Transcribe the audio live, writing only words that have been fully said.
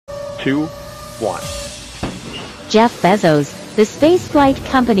2, 1. Jeff Bezos, the spaceflight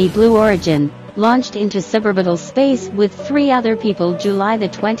company Blue Origin, launched into suborbital space with 3 other people July the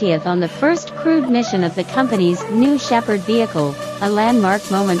 20th on the first crewed mission of the company's New Shepard vehicle, a landmark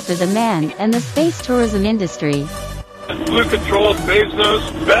moment for the man and the space tourism industry. Blue controls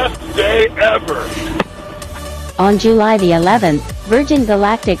Bezos' best day ever. On July the 11th, Virgin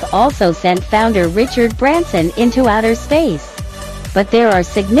Galactic also sent founder Richard Branson into outer space. But there are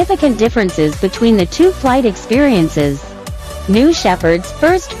significant differences between the 2 flight experiences. New Shepard's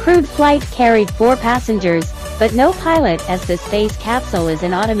first crewed flight carried 4 passengers, but no pilot, as the space capsule is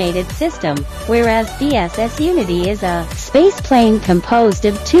an automated system, whereas VSS Unity is a spaceplane composed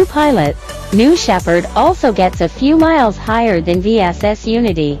of 2 pilots. New Shepard also gets a few miles higher than VSS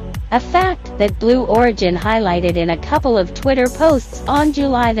Unity, a fact that Blue Origin highlighted in a couple of Twitter posts on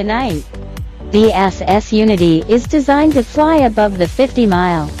July the 9th. VSS Unity is designed to fly above the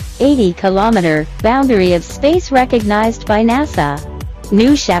 50-mile, 80-kilometer boundary of space recognized by NASA.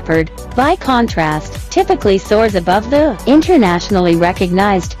 New Shepard, by contrast, typically soars above the internationally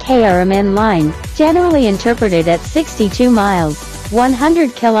recognized KRMN line, generally interpreted at 62 miles,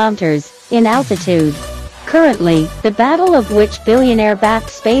 100 kilometers, in altitude. Currently, the battle of which billionaire-backed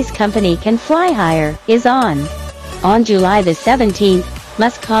space company can fly higher is on. On July the 17th,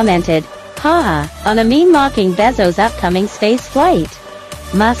 Musk commented, "Haha," on a meme mocking Bezos' upcoming space flight.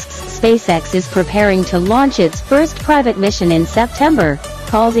 Musk's SpaceX is preparing to launch its first private mission in September,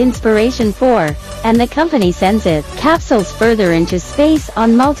 called Inspiration 4, and the company sends its capsules further into space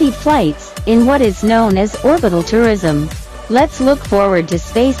on multi-flights, in what is known as orbital tourism. Let's look forward to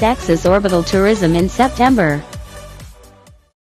SpaceX's orbital tourism in September.